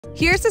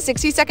Here's a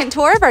 60-second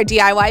tour of our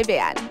DIY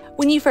van.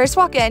 When you first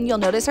walk in, you'll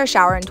notice our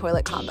shower and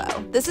toilet combo.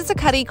 This is a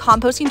Cuddy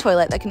composting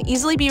toilet that can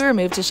easily be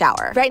removed to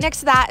shower. Right next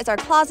to that is our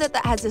closet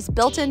that has this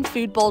built-in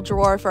food bowl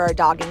drawer for our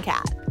dog and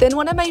cat. Then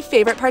one of my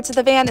favorite parts of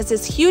the van is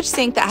this huge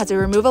sink that has a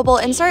removable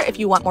insert if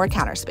you want more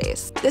counter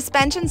space. This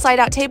bench and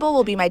slide-out table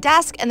will be my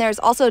desk, and there's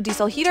also a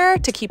diesel heater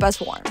to keep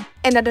us warm.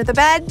 And under the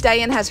bed,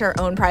 Diane has her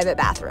own private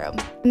bathroom.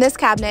 In this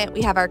cabinet,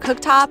 we have our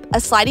cooktop, a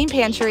sliding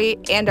pantry,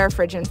 and our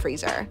fridge and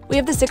freezer. We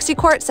have the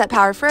 60-quart set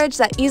power fridge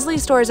that easily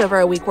stores over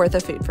a week worth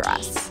of food for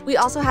us. We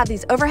also have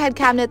these overhead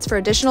cabinets for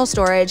additional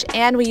storage,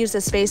 and we use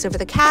the space over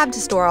the cab to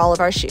store all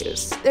of our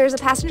shoes. There's a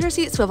passenger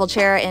seat swivel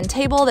chair and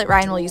table that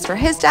Ryan will use for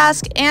his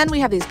desk, and we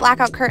have these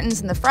blackout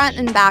curtains in the front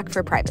and back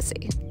for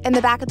privacy. In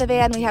the back of the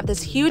van, we have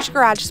this huge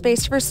garage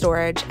space for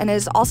storage, and it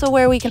is also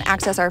where we can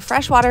access our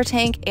freshwater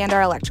tank and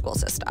our electrical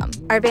system.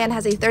 Our van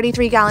has a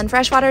 33-gallon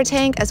freshwater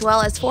tank as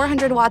well as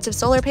 400 watts of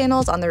solar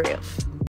panels on the roof.